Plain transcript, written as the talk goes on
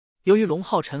由于龙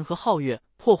皓晨和皓月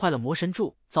破坏了魔神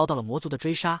柱，遭到了魔族的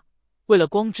追杀。为了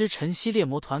光之晨曦猎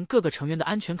魔团各个成员的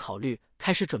安全考虑，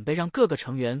开始准备让各个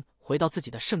成员回到自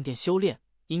己的圣殿修炼，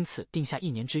因此定下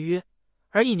1年之约。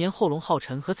而1年后，龙皓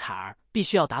晨和彩儿必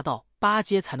须要达到8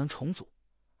阶才能重组。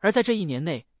而在这1年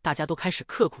内，大家都开始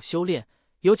刻苦修炼，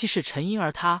尤其是陈婴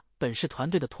儿，他本是团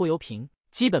队的拖油瓶，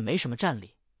基本没什么战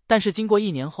力。但是经过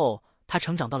1年后，他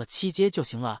成长到了7阶，就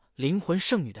行了灵魂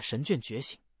圣女的神卷觉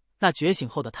醒。那觉醒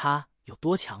后的他有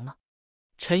多强呢？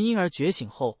陈婴儿觉醒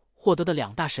后获得的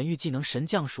2大神域技能神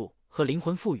降术和灵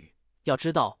魂赋予。要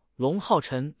知道，龙皓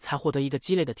晨才获得一个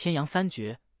鸡肋的天阳3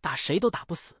绝，打谁都打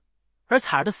不死，而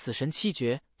彩儿的死神7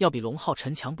绝要比龙皓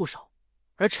晨强不少。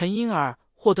而陈婴儿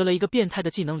获得了一个变态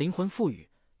的技能灵魂赋予，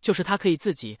就是他可以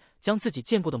自己将自己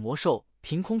见过的魔兽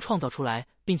凭空创造出来，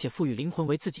并且赋予灵魂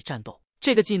为自己战斗。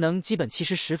这个技能基本其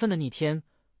实10分的逆天，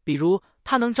比如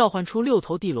他能召唤出6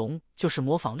头地龙，就是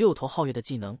模仿6头皓月的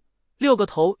技能，6个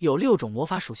头有6种魔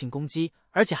法属性攻击，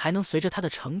而且还能随着他的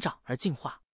成长而进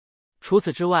化。除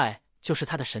此之外，就是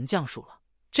他的神降术了，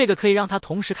这个可以让他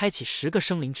同时开启10个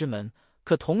生灵之门，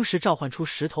可同时召唤出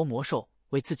10头魔兽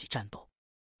为自己战斗。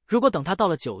如果等他到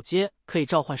了9阶可以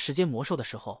召唤10阶魔兽的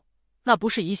时候，那不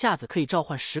是一下子可以召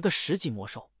唤10个10级魔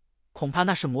兽，恐怕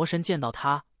那是魔神见到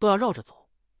他都要绕着走。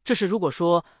这是如果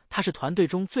说他是团队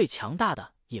中最强大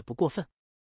的也不过分。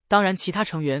当然其他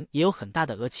成员也有很大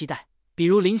的期待，比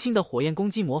如林星的火焰攻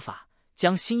击魔法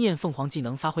将星焰凤凰技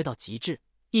能发挥到极致，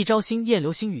一招星焰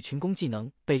流星雨群攻技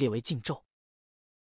能被列为禁咒。